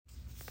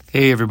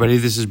Hey everybody,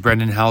 this is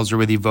Brendan Hauser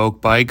with Evoke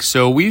Bike.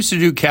 So we used to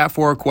do Cat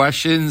 4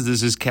 questions.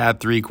 This is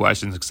Cat 3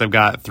 questions because I've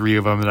got three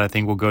of them that I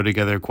think will go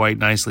together quite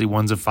nicely.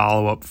 One's a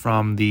follow-up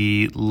from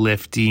the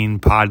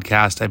lifting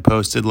podcast I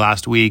posted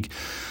last week.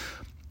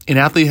 An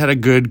athlete had a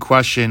good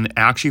question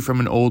actually from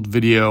an old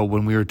video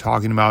when we were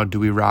talking about, do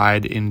we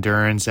ride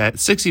endurance at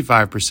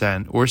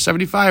 65% or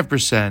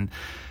 75%?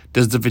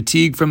 Does the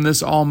fatigue from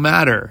this all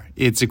matter?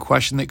 It's a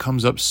question that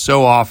comes up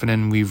so often,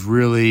 and we've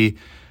really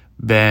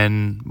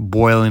been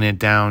boiling it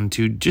down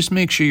to just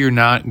make sure you're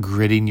not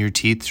gritting your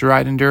teeth to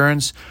ride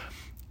endurance.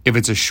 If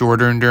it's a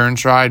shorter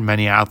endurance ride,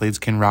 many athletes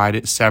can ride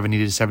at 70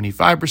 to 75%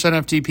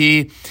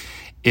 FTP.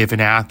 If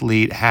an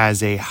athlete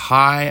has a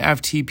high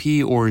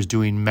FTP or is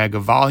doing mega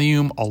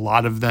volume, a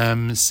lot of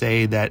them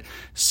say that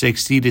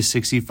 60 to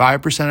 65%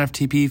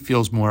 FTP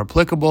feels more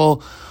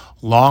applicable.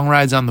 Long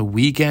rides on the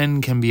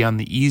weekend can be on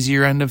the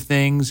easier end of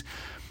things.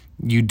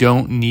 You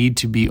don't need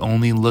to be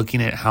only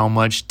looking at how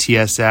much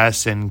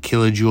TSS and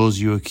kilojoules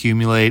you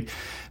accumulate.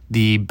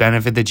 The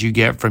benefit that you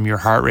get from your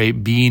heart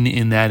rate being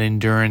in that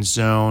endurance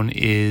zone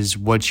is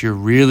what you're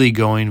really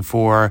going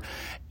for,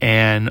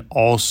 and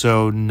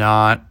also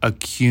not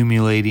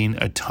accumulating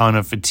a ton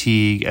of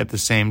fatigue at the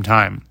same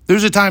time.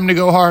 There's a time to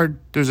go hard.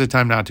 There's a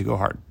time not to go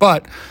hard.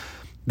 But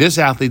this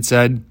athlete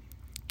said,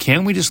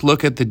 can't we just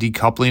look at the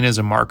decoupling as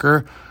a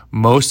marker?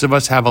 Most of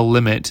us have a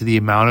limit to the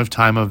amount of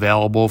time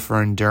available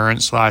for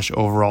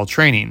endurance/overall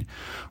training.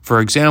 For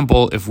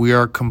example, if we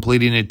are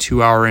completing a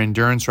 2-hour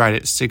endurance ride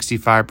at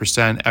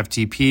 65%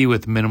 FTP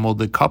with minimal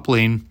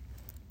decoupling,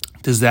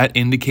 does that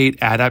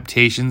indicate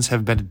adaptations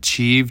have been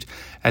achieved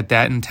at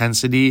that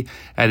intensity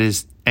and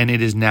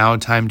it is now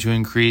time to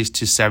increase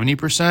to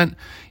 70%?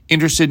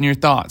 Interested in your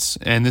thoughts.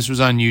 And this was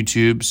on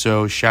YouTube,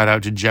 so shout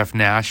out to Jeff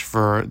Nash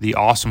for the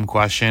awesome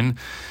question.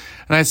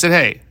 And I said,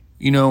 hey,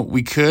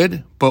 we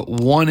could, but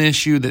one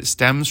issue that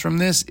stems from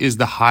this is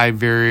the high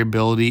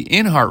variability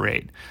in heart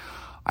rate.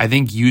 I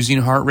think using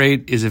heart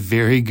rate is a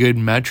very good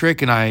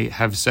metric, and I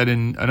have said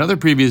in another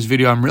previous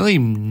video, I'm really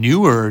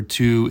newer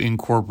to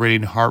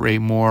incorporating heart rate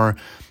more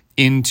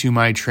into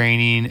my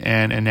training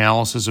and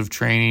analysis of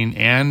training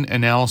and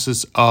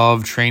analysis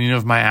of training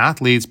of my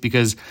athletes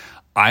because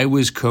I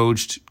was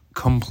coached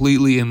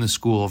completely in the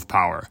school of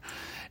power.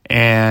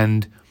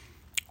 And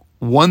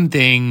one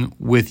thing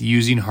with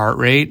using heart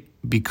rate,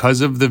 because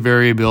of the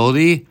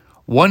variability,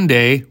 one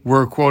day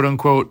we're quote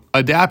unquote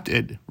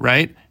adapted,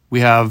 right?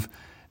 We have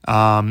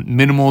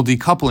minimal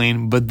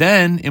decoupling, but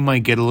then it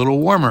might get a little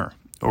warmer,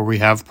 or we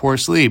have poor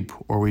sleep,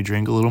 or we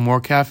drink a little more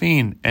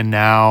caffeine, and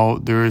now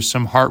there's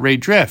some heart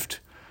rate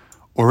drift.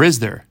 Or is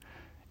there?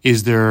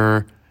 Is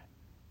there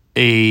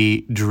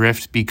a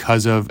drift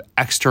because of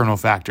external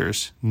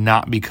factors,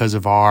 not because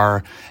of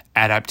our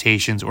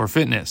adaptations or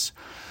fitness?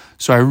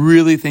 So I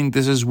really think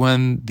this is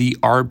when the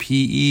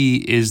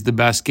RPE is the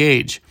best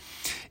gauge.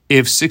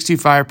 If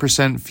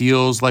 65%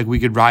 feels like we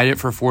could ride it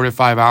for 4 to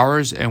 5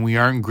 hours and we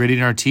aren't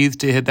gritting our teeth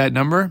to hit that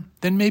number,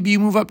 then maybe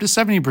you move up to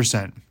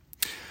 70%.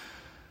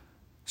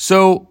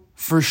 So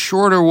for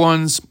shorter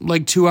ones,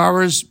 like 2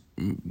 hours,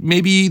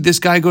 maybe this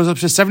guy goes up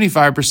to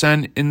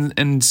 75%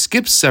 and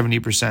skips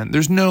 70%.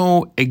 There's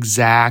no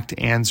exact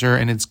answer,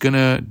 and it's going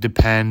to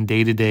depend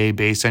day to day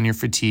based on your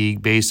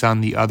fatigue, based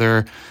on the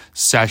other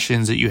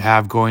sessions that you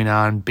have going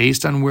on,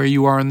 based on where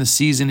you are in the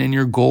season and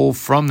your goal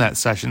from that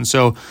session.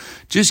 So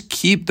just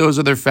keep those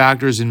other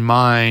factors in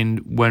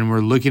mind when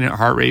we're looking at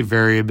heart rate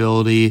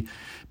variability,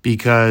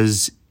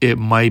 because it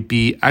might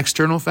be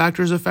external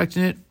factors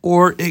affecting it,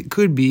 or it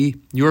could be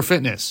your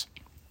fitness.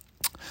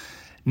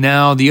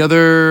 Now, the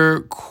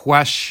other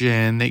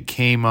question that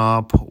came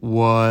up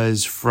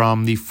was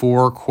from the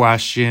 4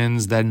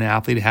 questions that an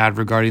athlete had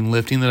regarding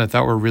lifting that I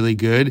thought were really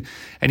good.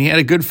 And he had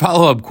a good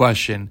follow-up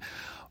question.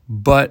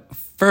 But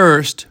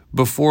first,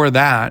 before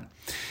that,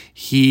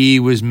 he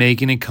was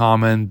making a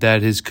comment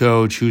that his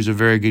coach, who's a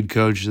very good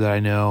coach that I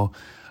know,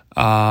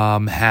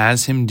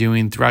 has him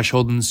doing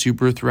threshold and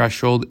super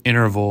threshold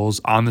intervals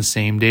on the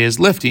same day as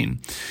lifting.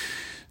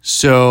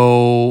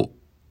 So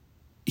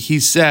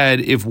he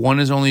said if one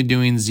is only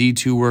doing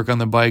Z2 work on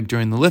the bike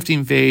during the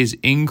lifting phase,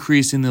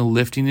 increasing the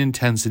lifting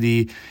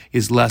intensity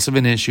is less of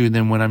an issue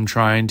than when I'm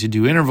trying to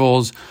do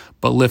intervals,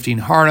 but lifting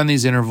hard on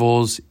these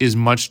intervals is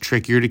much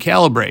trickier to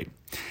calibrate.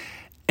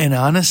 And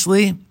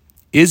honestly,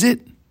 is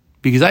it?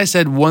 Because I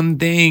said one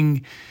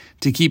thing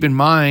to keep in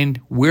mind,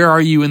 where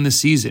are you in the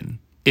season?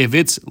 If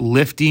it's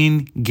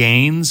lifting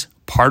gains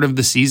part of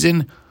the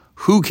season,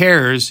 who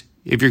cares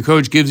if your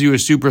coach gives you a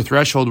super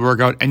threshold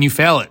workout and you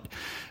fail it?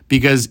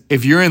 Because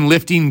if you're in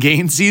lifting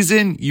gain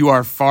season, you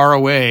are far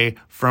away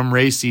from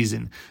race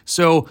season.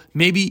 So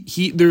maybe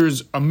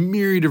there's a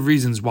myriad of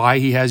reasons why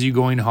he has you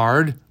going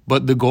hard,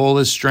 but the goal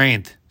is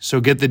strength.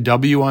 So get the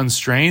W on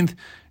strength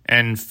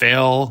and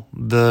fail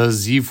the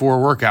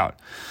Z4 workout.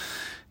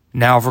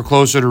 Now, if we're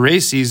closer to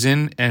race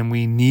season and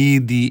we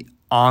need the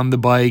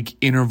on-the-bike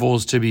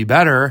intervals to be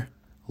better,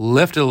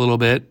 lift a little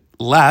bit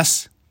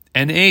less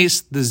and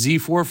ace the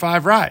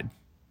Z4-5 ride.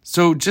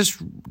 So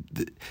just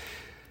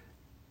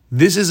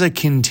This is a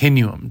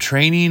continuum.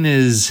 Training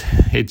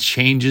it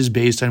changes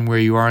based on where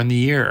you are in the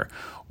year,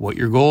 what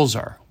your goals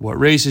are, what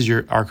races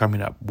are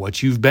coming up,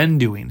 what you've been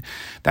doing.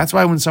 That's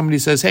why when somebody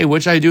says, hey,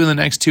 what should I do in the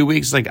next 2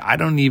 weeks? Like, I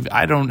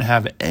don't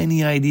have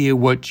any idea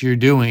what you're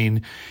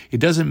doing. It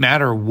doesn't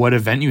matter what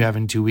event you have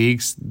in 2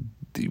 weeks.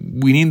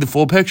 We need the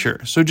full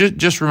picture. So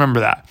just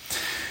remember that.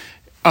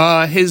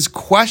 His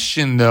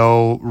question,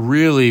 though,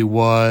 really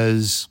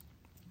was,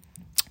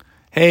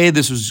 hey,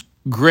 this was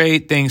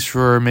great. Thanks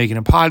for making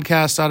a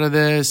podcast out of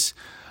this.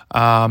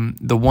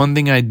 The one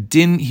thing I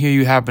didn't hear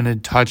you happen to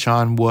touch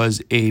on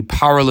was a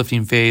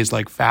powerlifting phase,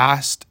 like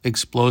fast,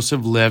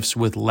 explosive lifts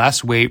with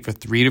less weight for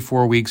 3 to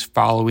 4 weeks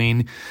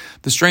following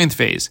the strength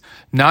phase.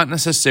 Not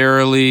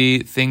necessarily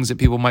things that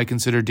people might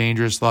consider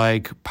dangerous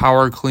like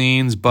power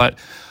cleans, but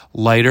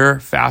lighter,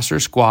 faster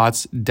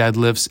squats,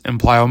 deadlifts, and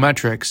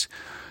plyometrics.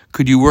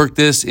 Could you work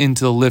this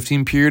into the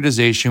lifting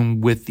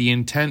periodization with the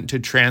intent to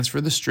transfer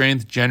the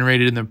strength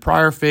generated in the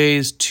prior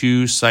phase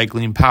to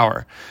cycling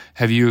power?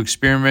 Have you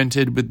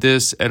experimented with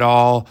this at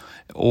all,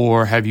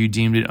 or have you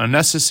deemed it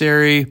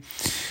unnecessary?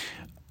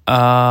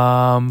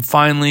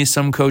 Finally,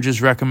 some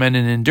coaches recommend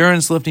an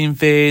endurance lifting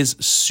phase,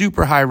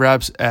 super high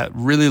reps at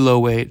really low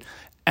weight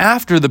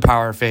after the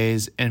power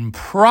phase and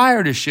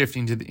prior to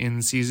shifting to the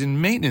in-season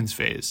maintenance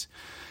phase.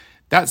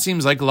 That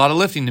seems like a lot of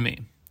lifting to me.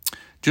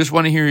 Just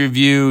want to hear your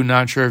view.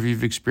 Not sure if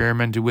you've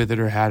experimented with it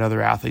or had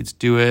other athletes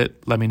do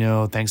it. Let me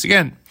know. Thanks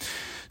again.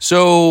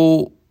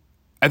 So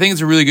I think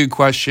it's a really good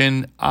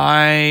question.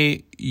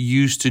 I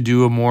used to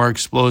do a more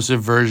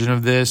explosive version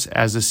of this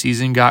as the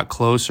season got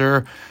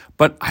closer,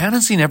 but I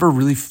honestly never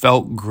really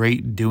felt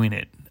great doing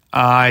it.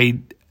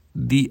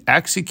 The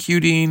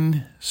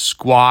executing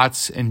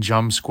squats and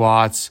jump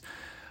squats,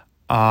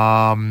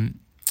 and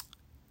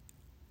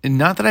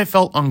not that I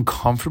felt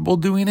uncomfortable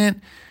doing it.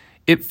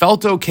 It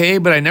felt okay,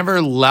 but I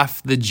never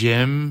left the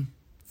gym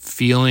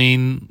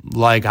feeling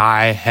like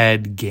I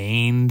had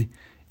gained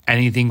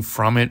anything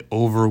from it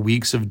over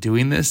weeks of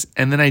doing this.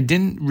 And then I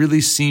didn't really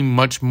seem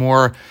much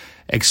more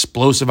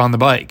explosive on the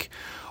bike.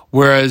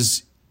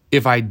 Whereas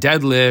if I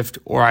deadlift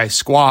or I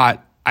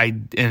squat,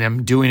 and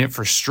I'm doing it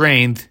for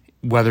strength,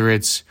 whether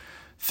it's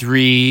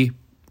 3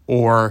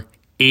 or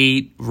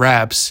 8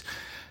 reps,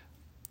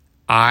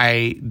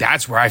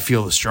 that's where I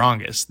feel the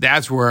strongest.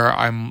 That's where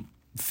I'm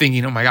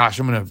thinking, oh my gosh,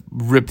 I'm going to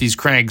rip these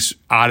cranks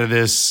out of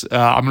this.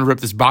 I'm going to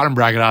rip this bottom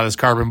bracket out of this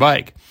carbon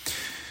bike.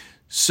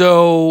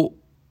 So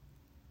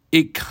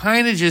it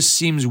kind of just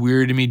seems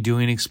weird to me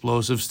doing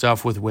explosive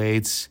stuff with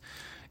weights,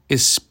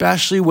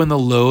 especially when the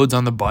loads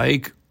on the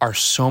bike are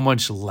so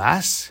much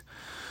less.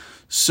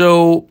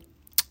 So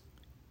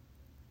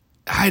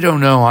I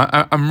don't know.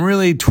 I'm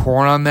really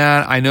torn on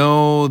that. I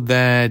know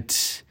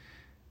that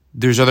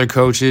there's other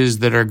coaches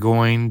that are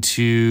going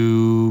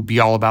to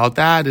be all about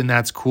that, and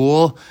that's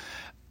cool.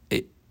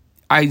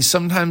 I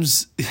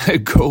sometimes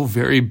go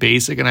very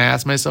basic and I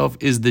ask myself,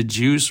 is the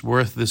juice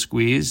worth the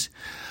squeeze?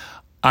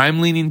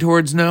 I'm leaning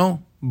towards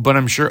no, but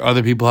I'm sure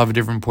other people have a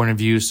different point of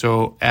view.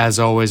 So as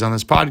always on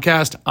this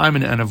podcast, I'm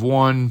an N of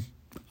 1.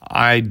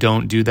 I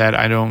don't do that.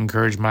 I don't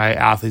encourage my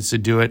athletes to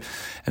do it.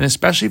 And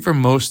especially for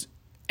most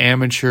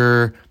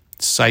amateur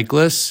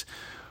cyclists,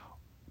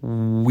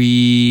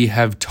 we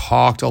have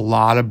talked a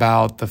lot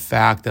about the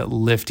fact that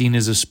lifting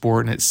is a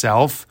sport in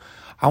itself.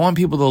 I want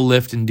people to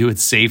lift and do it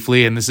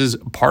safely, and this is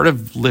part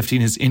of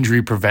lifting is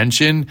injury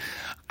prevention.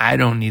 I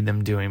don't need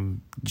them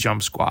doing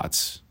jump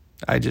squats.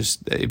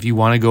 If you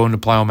want to go into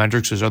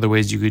plyometrics, there's other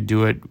ways you could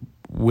do it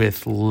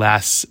with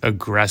less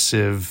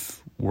aggressive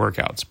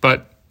workouts.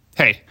 But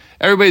hey,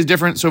 everybody's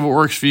different, so if it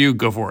works for you,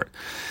 go for it.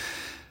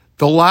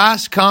 The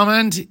last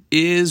comment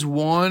is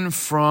one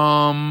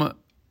from...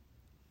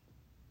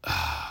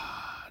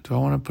 do I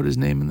want to put his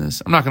name in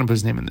this? I'm not going to put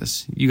his name in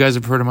this. You guys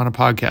have heard him on a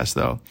podcast,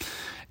 though.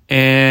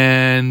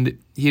 And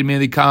he had made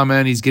the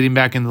comment, he's getting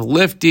back into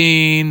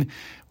lifting,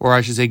 or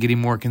I should say getting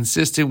more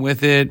consistent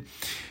with it.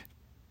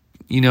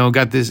 You know,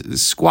 got this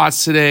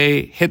squats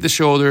today, hit the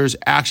shoulders,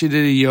 actually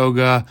did a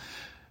yoga,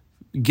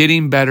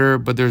 getting better,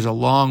 but there's a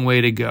long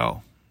way to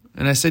go.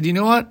 And I said, you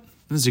know what?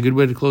 This is a good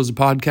way to close the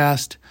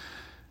podcast.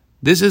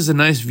 This is a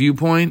nice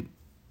viewpoint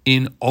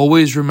in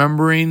always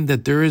remembering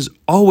that there is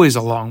always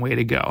a long way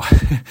to go.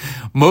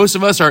 Most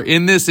of us are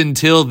in this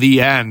until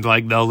the end,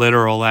 like the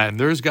literal end.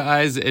 There's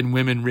guys and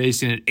women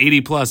racing at 80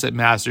 plus at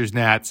Masters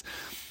Nats.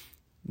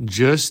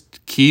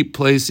 Just keep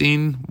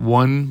placing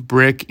one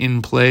brick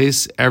in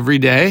place every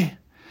day,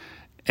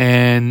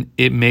 and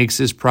it makes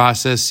this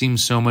process seem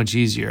so much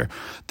easier.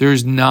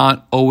 There's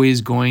not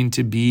always going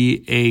to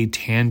be a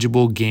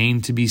tangible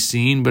gain to be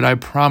seen, but I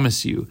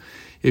promise you,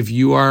 if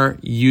you are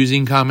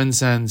using common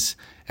sense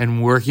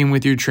and working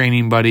with your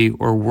training buddy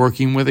or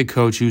working with a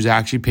coach who's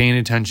actually paying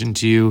attention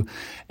to you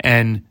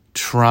and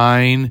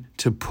trying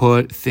to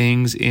put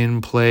things in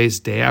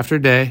place day after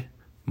day,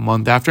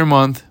 month after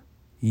month,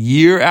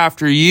 year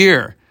after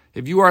year.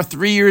 If you are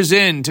 3 years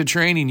into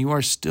training, you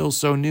are still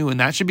so new, and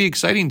that should be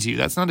exciting to you.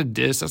 That's not a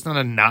diss. That's not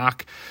a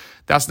knock.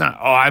 That's not,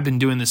 oh, I've been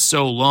doing this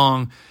so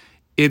long.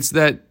 It's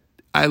that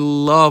I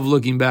love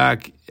looking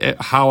back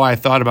at how I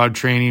thought about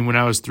training when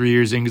I was 3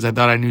 years in because I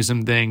thought I knew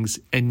some things,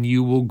 and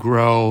you will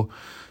grow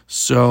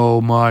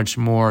so much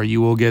more.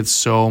 You will get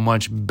so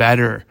much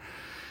better,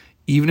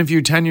 even if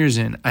you're 10 years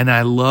in. And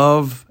I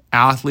love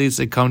athletes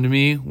that come to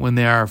me when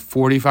they are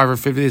 45 or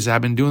 50. They say,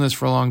 I've been doing this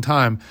for a long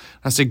time.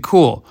 I say,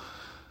 cool.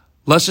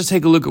 Let's just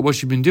take a look at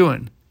what you've been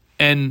doing.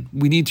 And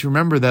we need to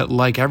remember that,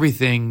 like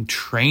everything,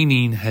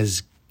 training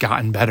has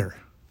gotten better.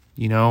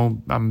 You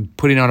know, I'm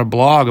putting out a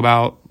blog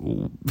about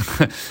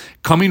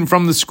coming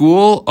from the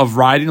school of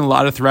riding a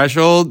lot of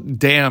threshold.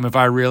 Damn, if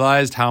I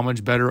realized how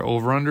much better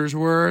over-unders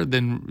were,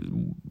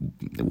 then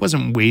it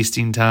wasn't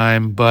wasting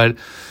time, but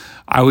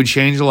I would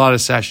change a lot of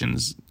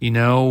sessions. You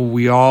know,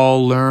 we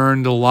all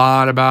learned a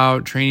lot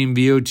about training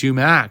VO2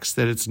 max,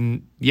 that it's,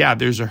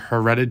 there's a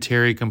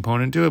hereditary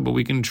component to it, but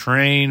we can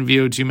train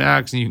VO2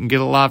 max and you can get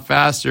a lot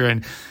faster.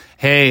 And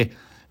hey,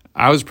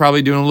 I was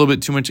probably doing a little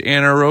bit too much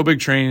anaerobic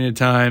training at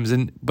times,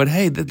 but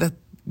hey, that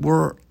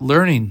we're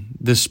learning.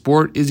 The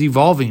sport is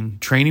evolving.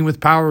 Training with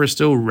power is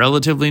still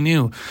relatively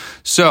new.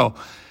 So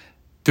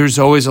there's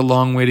always a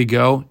long way to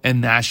go,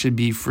 and that should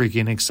be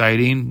freaking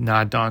exciting,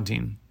 not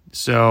daunting.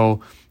 So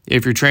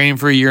if you're training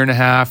for a year and a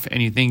half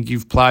and you think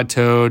you've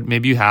plateaued,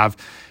 maybe you have.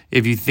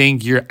 If you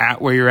think you're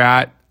at where you're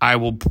at, I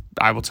will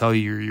tell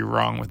you you're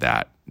wrong with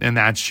that. And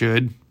that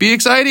should be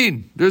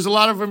exciting. There's a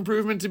lot of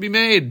improvement to be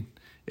made.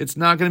 It's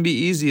not going to be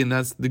easy, and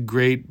that's the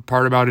great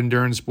part about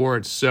endurance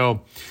sports.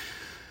 So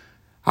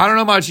I don't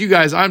know about you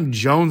guys. I'm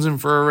jonesing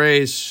for a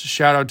race.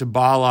 Shout out to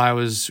Bala. I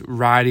was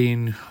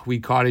riding. We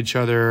caught each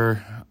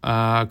other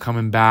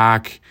coming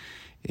back.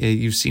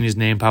 You've seen his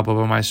name pop up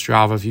on my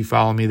Strava if you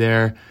follow me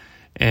there.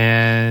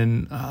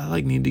 And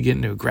I need to get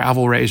into a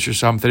gravel race or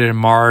something in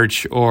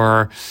March,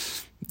 or,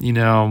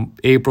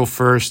 April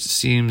 1st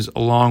seems a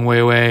long way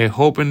away.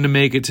 Hoping to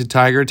make it to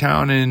Tiger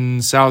Town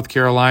in South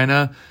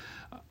Carolina.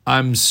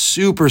 I'm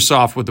super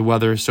soft with the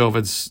weather, so if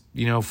it's,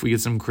 if we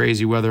get some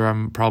crazy weather,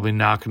 I'm probably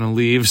not going to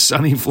leave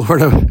sunny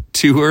Florida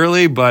too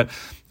early, but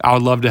I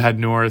would love to head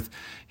north,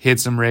 hit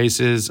some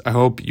races. I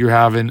hope you're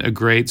having a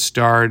great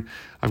start.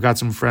 I've got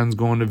some friends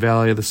going to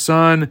Valley of the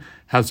Sun,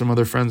 have some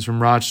other friends from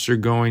Rochester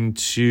going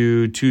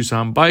to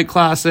Tucson Bike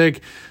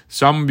Classic,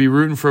 so I'm going to be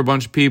rooting for a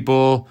bunch of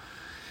people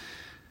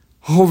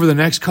over the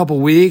next couple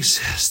weeks,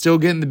 still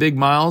getting the big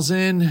miles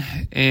in,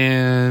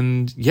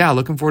 and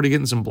looking forward to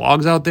getting some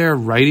blogs out there,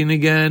 writing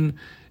again,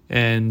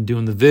 and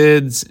doing the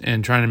vids,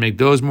 and trying to make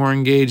those more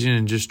engaging,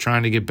 and just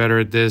trying to get better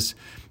at this,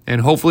 and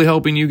hopefully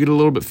helping you get a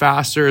little bit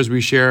faster as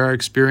we share our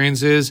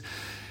experiences.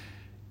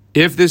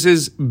 If this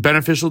is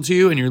beneficial to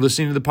you and you're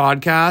listening to the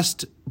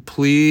podcast,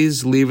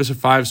 please leave us a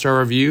 5-star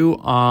review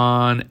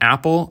on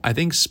Apple. I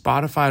think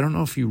Spotify, I don't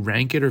know if you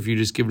rank it or if you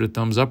just give it a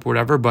thumbs up or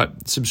whatever,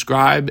 but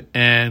subscribe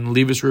and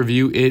leave us a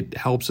review. It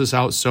helps us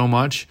out so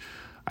much.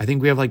 I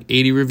think we have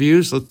 80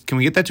 reviews. Can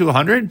we get that to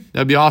 100?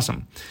 That'd be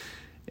awesome.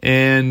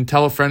 And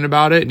tell a friend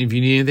about it. And if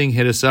you need anything,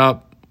 hit us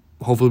up.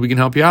 Hopefully we can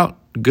help you out.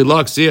 Good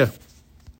luck. See ya.